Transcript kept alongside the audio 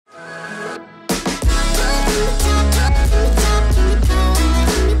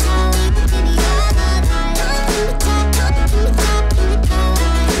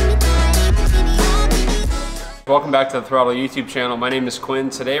Welcome back to the Throttle YouTube channel. My name is Quinn.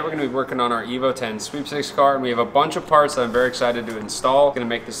 Today we're going to be working on our EVO 10 sweepstakes car, and we have a bunch of parts that I'm very excited to install. Going to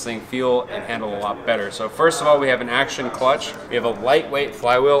make this thing feel and handle a lot better. So first of all, we have an action clutch. We have a lightweight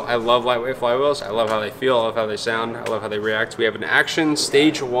flywheel. I love lightweight flywheels. I love how they feel. I love how they sound. I love how they react. We have an action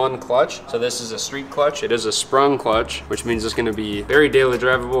stage 1 clutch. So this is a street clutch. It is a sprung clutch, which means it's going to be very daily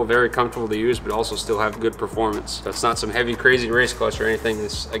drivable, very comfortable to use, but also still have good performance. So it's not some heavy, crazy race clutch or anything.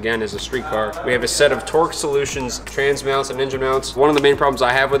 This, again, is a street car. We have a set of Torque Solutions trans mounts and engine mounts. One of the main problems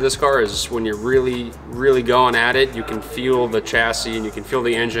I have with this car is when you're really going at it, you can feel the chassis and you can feel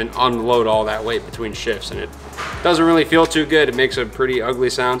the engine unload all that weight between shifts, and it doesn't really feel too good. It makes a pretty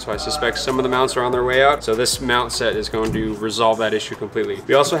ugly sound, so I suspect some of the mounts are on their way out. So this mount set is going to resolve that issue completely.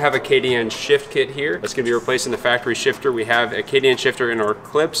 We also have a KDN shift kit here. That's going to be replacing the factory shifter. We have a KDN shifter in our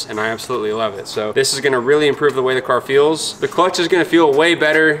clips, and I absolutely love it. So this is going to really improve the way the car feels. The clutch is going to feel way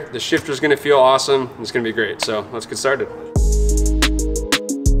better. The shifter is going to feel awesome. It's going to be great. So let's get started.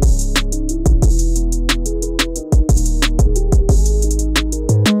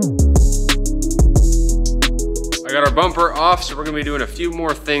 I got our bumper off, so we're gonna be doing a few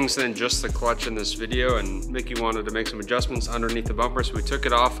more things than just the clutch in this video, and Mickey wanted to make some adjustments underneath the bumper, so we took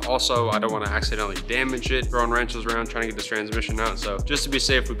it off. Also, I don't want to accidentally damage it, throwing wrenches around trying to get this transmission out, so just to be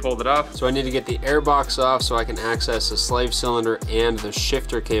safe, we pulled it off. So I need to get the air box off so I can access the slave cylinder and the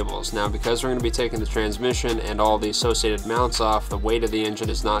shifter cables. Now, because we're gonna be taking the transmission and all the associated mounts off, the weight of the engine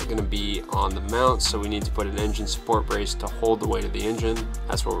is not gonna be on the mounts, so we need to put an engine support brace to hold the weight of the engine.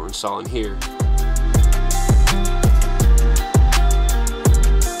 That's what we're installing here.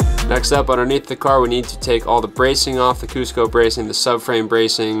 Next up, underneath the car, we need to take all the bracing off, the Cusco bracing, the subframe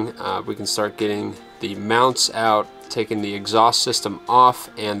bracing. We can start getting the mounts out, taking the exhaust system off,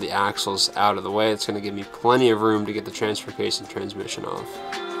 and the axles out of the way. It's going to give me plenty of room to get the transfer case and transmission off.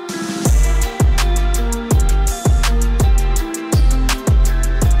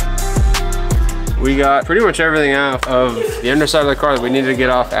 We got pretty much everything out of the underside of the car that we needed to get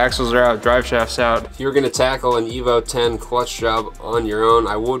off. Axles are out, drive shafts out. If you're gonna tackle an EVO 10 clutch job on your own,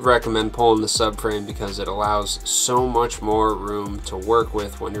 I would recommend pulling the subframe because it allows so much more room to work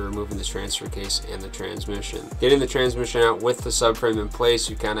with when you're removing the transfer case and the transmission. Getting the transmission out with the subframe in place,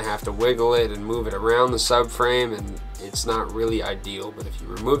 you kind of have to wiggle it and move it around the subframe, and it's not really ideal, but if you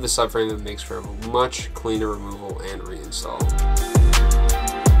remove the subframe, it makes for a much cleaner removal and reinstall.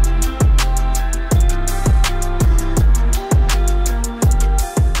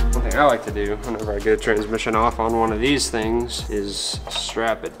 I like to do whenever I get a transmission off on one of these things is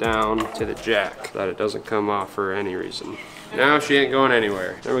strap it down to the jack so that it doesn't come off for any reason. Now she ain't going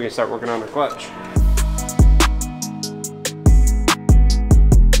anywhere. Then we can start working on the clutch.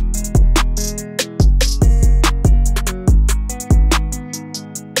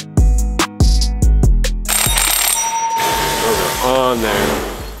 Those are on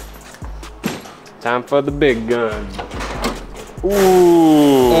there. Time for the big gun. Ooh.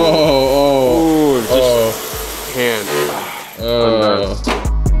 Oh. Ooh, just hand.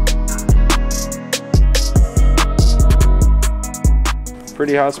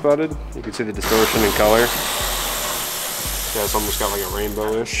 Pretty hot spotted. You can see the distortion in color. Yeah, it's almost got like a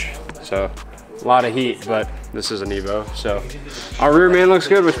rainbow-ish. So, a lot of heat, but this is an EVO. So, our rear man looks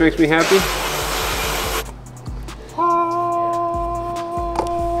good, which makes me happy.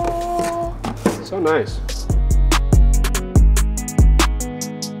 So nice.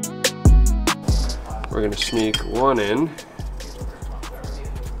 We're gonna sneak one in,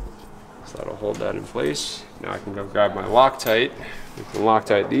 so that'll hold that in place. Now I can go grab my Loctite. We can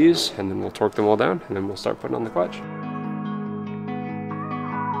Loctite these, and then we'll torque them all down, and then we'll start putting on the clutch.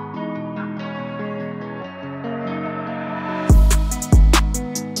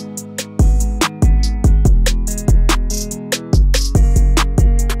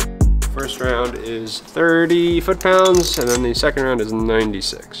 First round is 30 foot-pounds, and then the second round is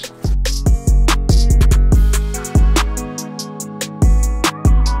 96.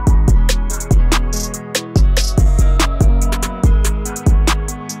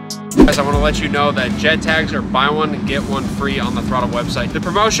 I want to let you know that jet tags are buy one, get one free on the Throttle website. The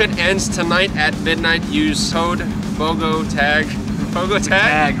promotion ends tonight at midnight. Use code BOGOTAG. BOGOTAG?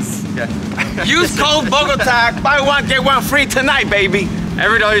 Tags. Okay. Use code BOGOTAG. Buy one, get one free tonight, baby.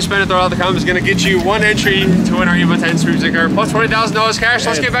 Every dollar you spend at Throttle.com is going to get you one entry to win our EVO 10 sweepstakes car plus $20,000 cash.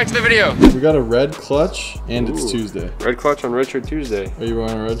 Let's get back to the video. We got a red clutch, and it's Tuesday. Red clutch on Red Shirt Tuesday. Are you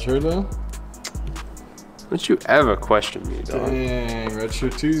wearing a red shirt though? Don't you ever question me, dog. Dang, Red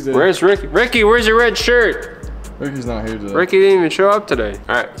Shirt Tuesday. Where's Ricky? Ricky, where's your red shirt? Ricky's not here today. Ricky didn't even show up today.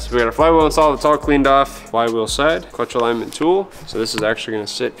 All right, so we got a flywheel installed. It's all cleaned off. Flywheel side, clutch alignment tool. So this is actually gonna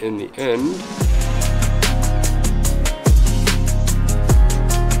sit in the end.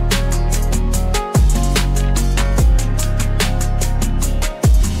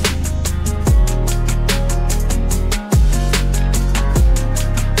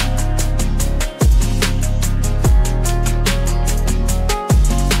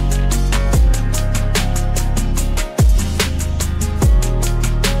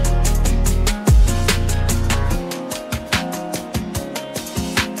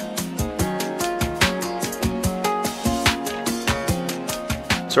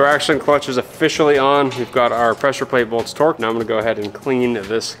 So our action clutch is officially on. We've got our pressure plate bolts torqued. Now I'm gonna go ahead and clean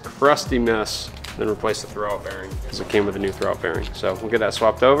this crusty mess, then replace the throttle bearing, because it came with a new throttle bearing. So we'll get that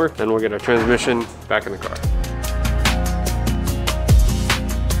swapped over, then we'll get our transmission back in the car.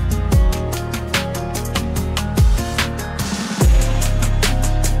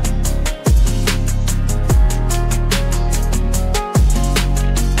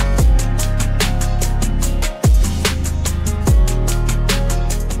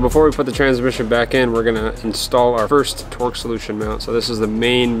 Before we put the transmission back in, we're gonna install our first torque solution mount. So this is the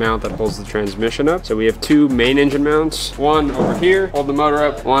main mount that pulls the transmission up. So we have two main engine mounts, one over here, hold the motor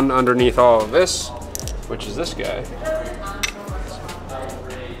up, one underneath all of this, which is this guy. So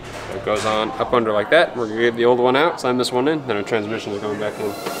it goes on up under like that. We're gonna get the old one out, slide this one in, then our transmission is going back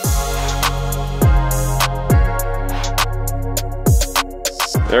in.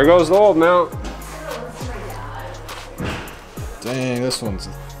 There goes the old mount. Dang, this one's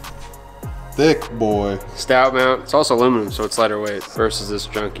thick, boy. Stout mount. It's also aluminum, so it's lighter weight versus this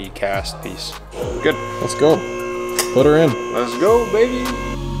junky cast piece. Good. Let's go. Put her in. Let's go, baby.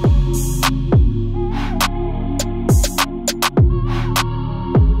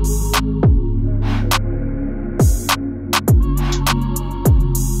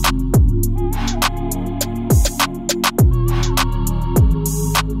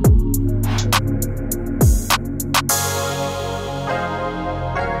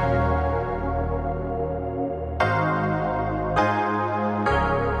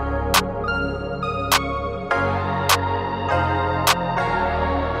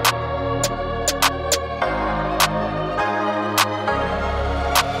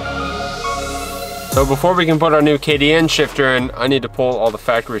 So before we can put our new KDN shifter in, I need to pull all the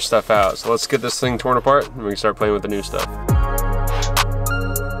factory stuff out. So let's get this thing torn apart and we can start playing with the new stuff.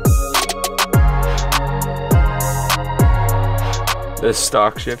 This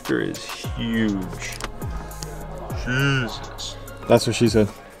stock shifter is huge. Jesus. That's what she said.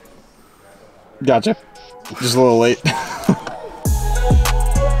 Gotcha. Just a little late.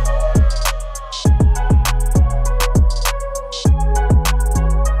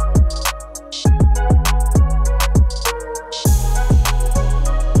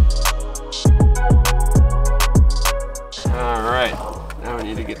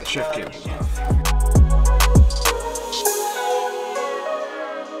 Shift cables off.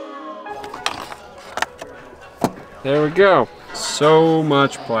 There we go. So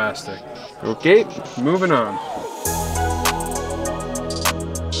much plastic. Okay, moving on.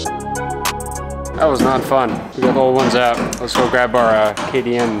 That was not fun. We got the old ones out. Let's go grab our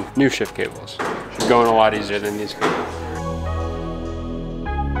KDN new shift cables. Should go in a lot easier than these cables.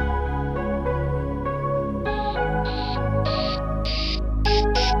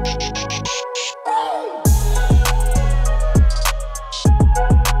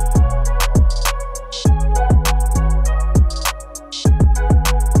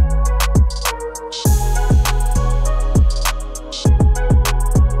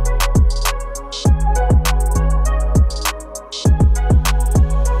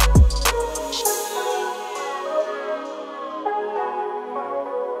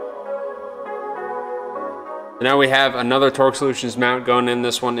 Now we have another Torque Solutions mount going in.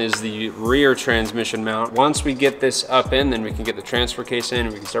 This one is the rear transmission mount. Once we get this up in, then we can get the transfer case in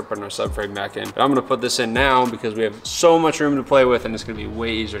and we can start putting our subframe back in. But I'm gonna put this in now because we have so much room to play with and it's gonna be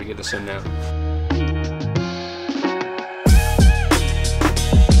way easier to get this in now.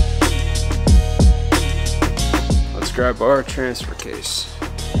 Let's grab our transfer case.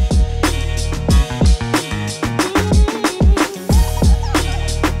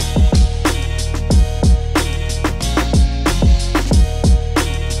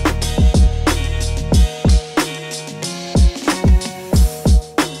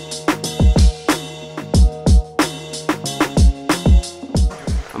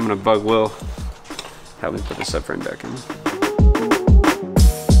 I'm gonna bug Will, help me put the subframe back in.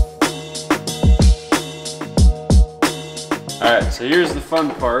 All right, so here's the fun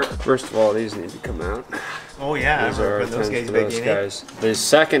part. First of all, these need to come out. Oh yeah, those guys. The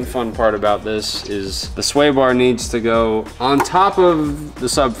second fun part about this is the sway bar needs to go on top of the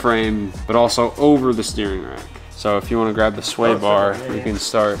subframe, but also over the steering rack. So if you want to grab the sway bar, you can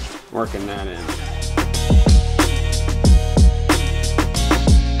start working that in.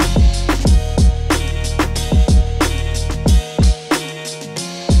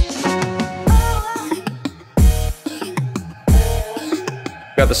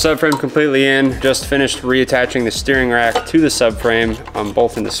 Got the subframe completely in. Just finished reattaching the steering rack to the subframe. I'm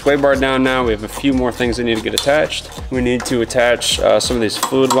bolting the sway bar down now. We have a few more things that need to get attached. We need to attach some of these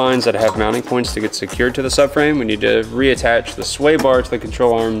fluid lines that have mounting points to get secured to the subframe. We need to reattach the sway bar to the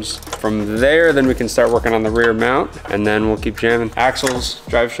control arms. From there, then we can start working on the rear mount, and then we'll keep jamming. Axles,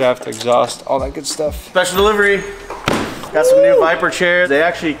 drive shaft, exhaust, all that good stuff. Special delivery. Got some new Viper chairs. They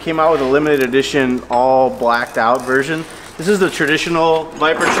actually came out with a limited edition, all blacked out version. This is the traditional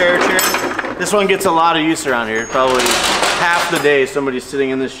Viper chair. This one gets a lot of use around here. Probably half the day somebody's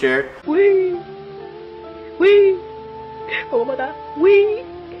sitting in this chair. Wee, wee, oh my God, wee.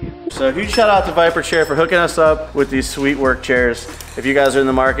 So a huge shout out to Viper Chair for hooking us up with these sweet work chairs. If you guys are in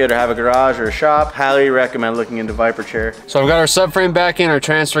the market or have a garage or a shop, highly recommend looking into Viper Chair. So I've got our subframe back in, our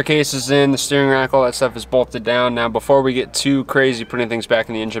transfer case is in, the steering rack, all that stuff is bolted down. Now before we get too crazy putting things back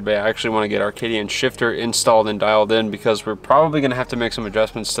in the engine bay, I actually want to get our Arcadian shifter installed and dialed in, because we're probably going to have to make some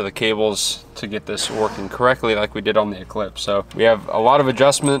adjustments to the cables to get this working correctly like we did on the Eclipse. So we have a lot of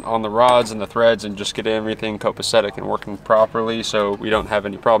adjustment on the rods and the threads and just getting everything copacetic and working properly so we don't have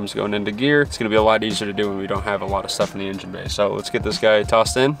any problems going into gear. It's going to be a lot easier to do when we don't have a lot of stuff in the engine bay. So let's get this guy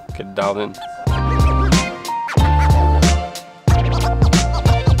tossed in, get it dialed in.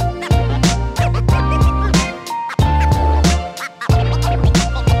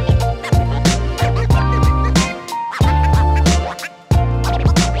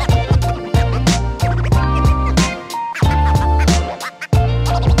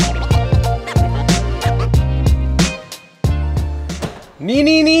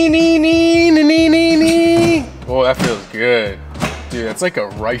 Oh, that feels good. Dude, it's like a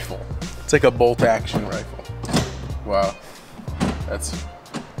rifle. It's like a bolt action rifle. Wow.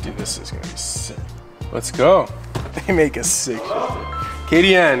 Dude, this is gonna be sick. Let's go. They make a sick shifter.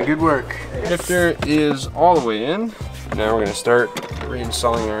 KDN, good work. Shifter is all the way in. Now we're gonna start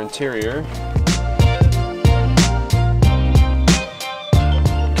reinstalling our interior.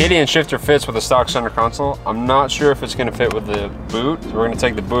 KDN shifter fits with the stock center console. I'm not sure if it's gonna fit with the boot. So we're gonna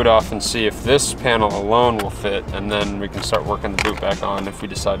take the boot off and see if this panel alone will fit, and then we can start working the boot back on if we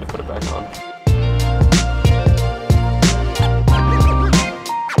decide to put it back on.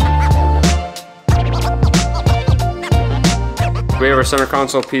 We have our center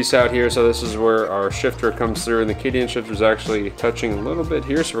console piece out here, so this is where our shifter comes through, and the KDN shifter is actually touching a little bit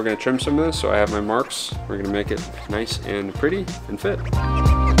here, so we're gonna trim some of this. So I have my marks. We're gonna make it nice and pretty and fit.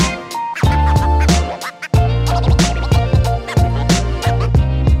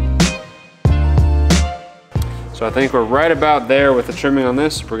 So I think we're right about there with the trimming on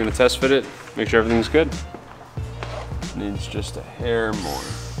this. We're gonna test fit it, make sure everything's good. Needs just a hair more.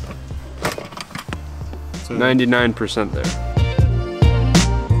 So 99% there.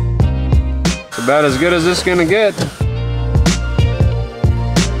 It's about as good as this is gonna get.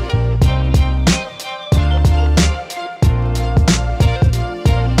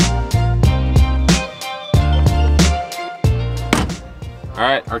 All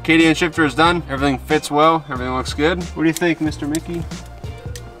right, our KDN shifter is done. Everything fits well, everything looks good. What do you think, Mr. Mickey?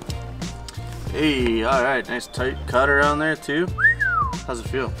 Hey, all right, nice tight cut around there too. How's it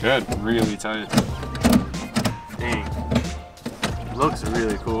feel? Good, really tight. Dang, looks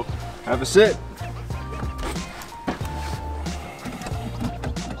really cool. Have a sit.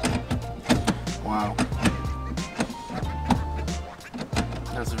 Wow.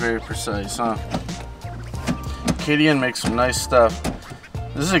 That's very precise, huh? KDN makes some nice stuff.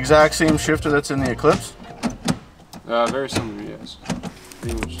 This is the exact same shifter that's in the Eclipse? Very similar, yes.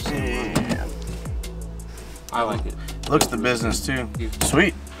 Pretty much the same one. I like it. Looks the business too.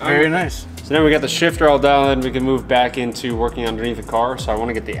 Sweet, very nice. So now we got the shifter all dialed in, we can move back into working underneath the car. So I want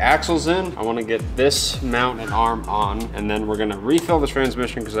to get the axles in, I want to get this mount and arm on, and then we're going to refill the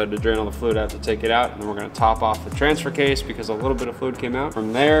transmission because I had to drain all the fluid out to take it out, and then we're going to top off the transfer case because a little bit of fluid came out.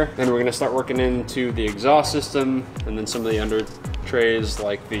 From there, then we're going to start working into the exhaust system, and then some of the under trays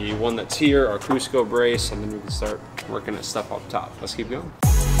like the one that's here, our Cusco brace, and then we can start working at stuff up top. Let's keep going.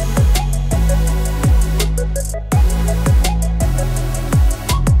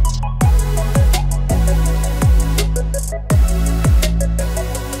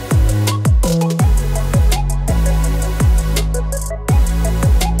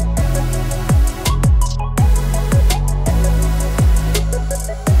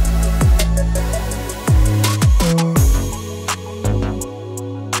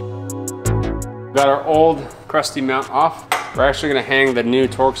 Got our old crusty mount off. We're actually gonna hang the new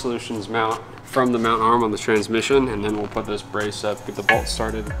Torque Solutions mount from the mount arm on the transmission, and then we'll put this brace up, get the bolts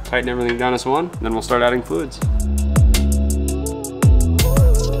started, tighten everything down as one, and then we'll start adding fluids.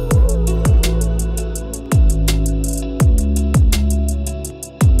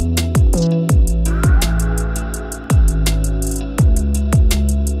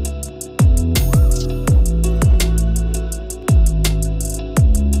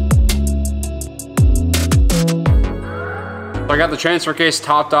 got the transfer case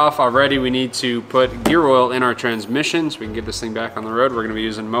topped off already. We need to put gear oil in our transmission so we can get this thing back on the road. We're gonna be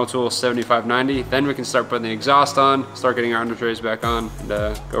using Motul 7590. Then we can start putting the exhaust on, start getting our under trays back on,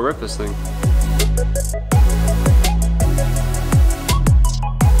 and go rip this thing.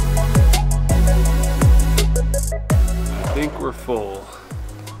 I think we're full.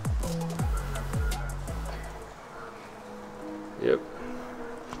 Yep,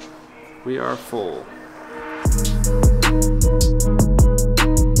 we are full.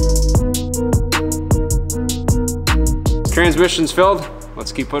 Transmission's filled.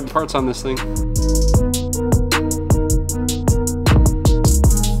 Let's keep putting parts on this thing.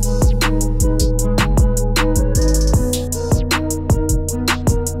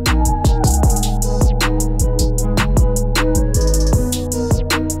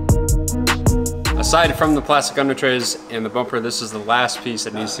 Aside from the plastic under trays and the bumper, this is the last piece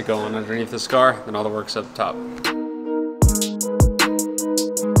that needs to go on underneath this car, and all the work's up top.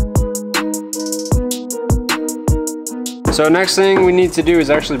 So next thing we need to do is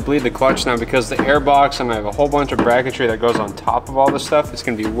actually bleed the clutch now, because the airbox and I have a whole bunch of bracketry that goes on top of all this stuff. It's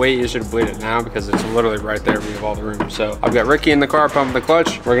gonna be way easier to bleed it now because it's literally right there. We have all the room. So I've got Ricky in the car pumping the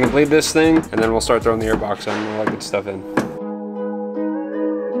clutch. We're gonna bleed this thing and then we'll start throwing the airbox on and all that good stuff in.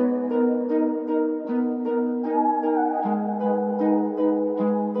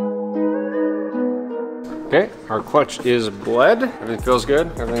 Okay, our clutch is bled. Everything feels good.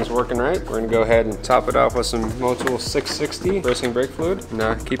 Everything's working right. We're gonna go ahead and top it off with some Motul 660 racing brake fluid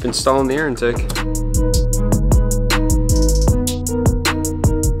and keep installing the air intake.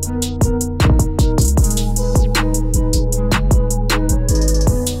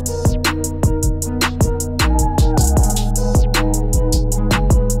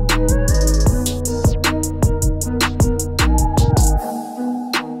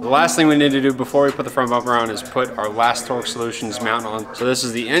 The last thing we need to do before we put the front bumper on is put our last Torque Solutions mount on. So this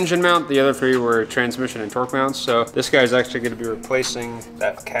is the engine mount, the other three were transmission and torque mounts. So this guy's actually gonna be replacing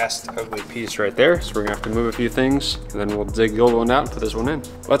that cast ugly piece right there. So we're gonna have to move a few things and then we'll dig the old one out and put this one in.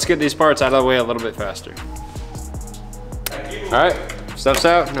 Let's get these parts out of the way a little bit faster. All right, stuff's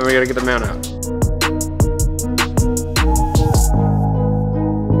out, now we gotta get the mount out.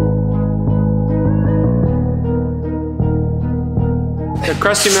 The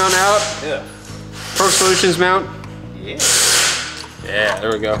crusty mount out. Yeah. Torque Solutions mount. Yeah. Yeah,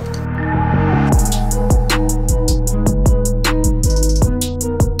 there we go.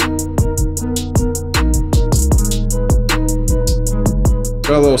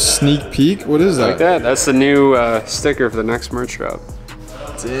 Got a little sneak peek. What is that? Like that. That's the new sticker for the next merch drop.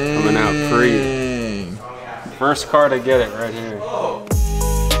 Dang. Coming out free. First car to get it right here.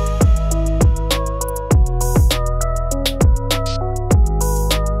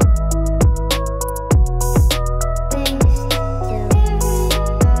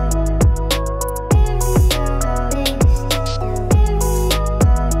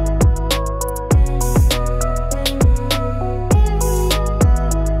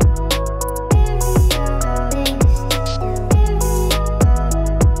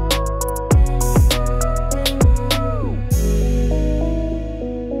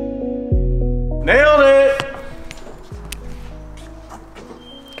 Nailed it!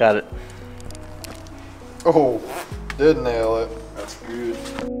 Got it. Oh, did nail it. That's good.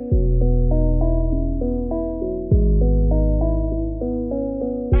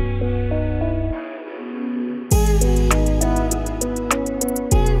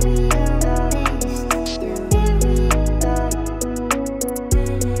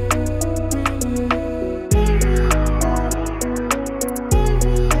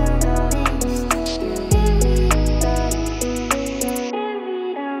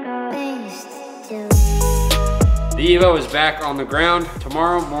 The EVO is back on the ground.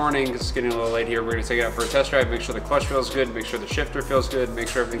 Tomorrow morning, it's getting a little late here, we're gonna take it out for a test drive, make sure the clutch feels good, make sure the shifter feels good, make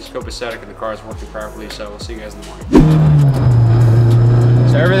sure everything's copacetic and the car is working properly, so we'll see you guys in the morning.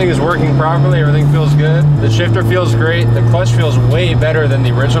 So everything is working properly, everything feels good. The shifter feels great, the clutch feels way better than the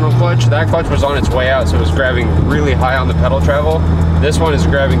original clutch. That clutch was on its way out, so it was grabbing really high on the pedal travel. This one is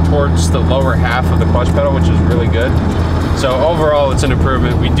grabbing towards the lower half of the clutch pedal, which is really good. So overall, it's an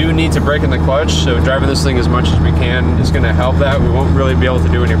improvement. We do need to brake in the clutch, so driving this thing as much as we can is gonna help that. We won't really be able to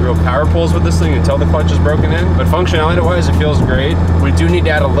do any real power pulls with this thing until the clutch is broken in, but functionality-wise, it feels great. We do need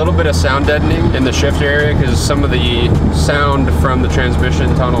to add a little bit of sound deadening in the shifter area because some of the sound from the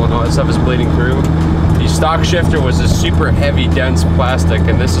transmission tunnel and all that stuff is bleeding through. The stock shifter was a super heavy, dense plastic,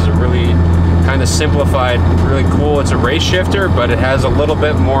 and this is a really kind of simplified, really cool. It's a race shifter, but it has a little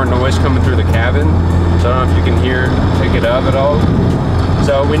bit more noise coming through the cabin. So I don't know if you can pick it up at all.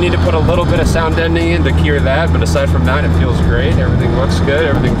 So we need to put a little bit of sound deadening in to cure that, but aside from that, it feels great. Everything looks good,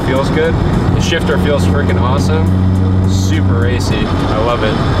 everything feels good. The shifter feels freaking awesome. Super racy, I love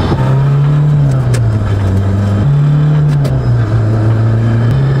it.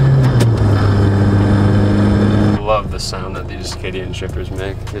 Love the sound that these Cadian shifters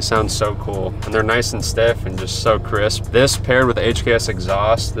make. They sound so cool, and they're nice and stiff and just so crisp. This paired with the HKS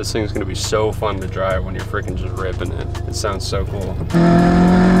exhaust, this thing's gonna be so fun to drive when you're freaking just ripping it. It sounds so cool.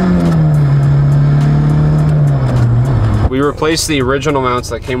 We replaced the original mounts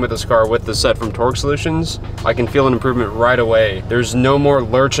that came with this car with the set from Torque Solutions. I can feel an improvement right away. There's no more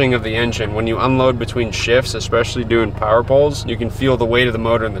lurching of the engine. When you unload between shifts, especially doing power pulls, you can feel the weight of the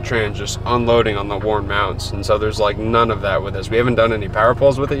motor and the trans just unloading on the worn mounts. And so there's like none of that with this. We haven't done any power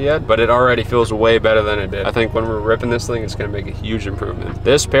pulls with it yet, but it already feels way better than it did. I think when we're ripping this thing, it's gonna make a huge improvement.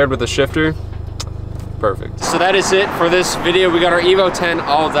 This paired with the shifter, perfect. So that is it for this video. We got our EVO 10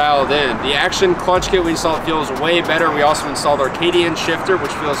 all dialed in. The action clutch kit we installed feels way better. We also installed our Cadian shifter,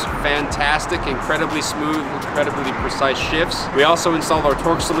 which feels fantastic, incredibly smooth, incredibly precise shifts. We also installed our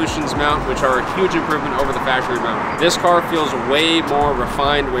Torque Solutions mount, which are a huge improvement over the factory mount. This car feels way more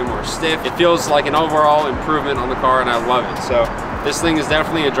refined, way more stiff. It feels like an overall improvement on the car, and I love it. So this thing is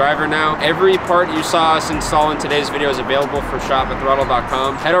definitely a driver now. Every part you saw us install in today's video is available for shop at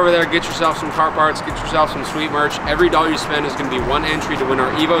throtl.com. Head over there, get yourself some car parts, get yourself some sweet merch. Every dollar you spend is gonna be one entry to win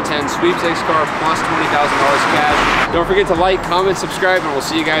our EVO 10 sweepstakes car plus $20,000 cash. Don't forget to like, comment, subscribe, and we'll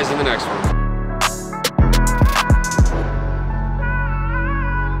see you guys in the next one.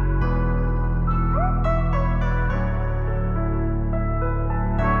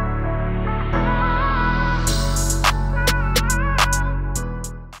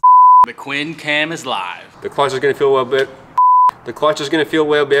 The Quinn cam is live. The clutch is gonna feel well bit. The clutch is gonna feel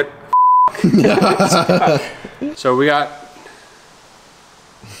well bit. So we got.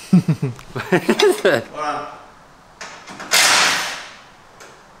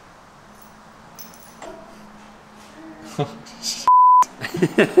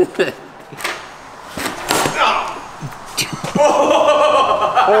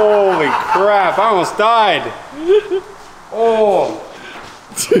 Holy crap, I almost died. Oh.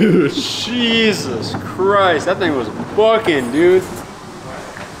 Dude, Jesus Christ, that thing was bucking, dude.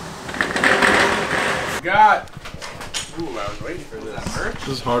 God. Ooh, I was waiting for this. This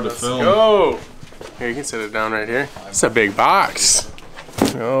is hard to film. Go. Here, you can set it down right here. It's a big box.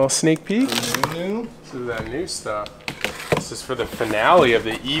 Oh, sneak peek. New? This is that new stuff. This is for the finale of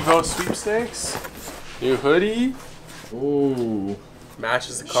the EVO sweepstakes. New hoodie. Ooh.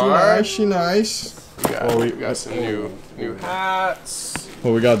 Matches the She car. nice, she nice. We got some new hats.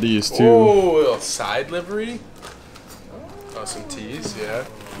 Well, we got these too. Oh, a little side livery. Oh, some tees, yeah.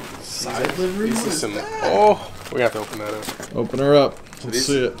 Side livery? These are some. Oh, we're gonna have to open that up. Open her up. Let's these-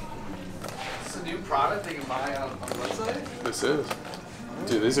 see it. Is this a new product they can buy on the website? This is.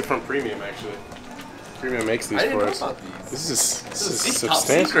 Dude, these are from Premium actually. Premium makes these I didn't for know us. about these. This is Top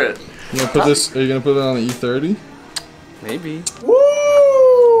substantial. secret. You gonna put this? Are you gonna put it on the E30? Maybe.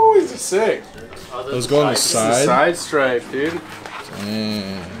 Woo! These are sick. Let's go on the This is a side. side stripe, dude.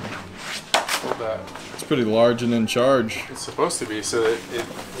 Dang. Hold that. It's pretty large and in charge. It's supposed to be so that it,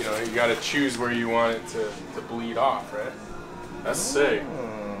 you know, you gotta choose where you want it to bleed off, right? That's sick.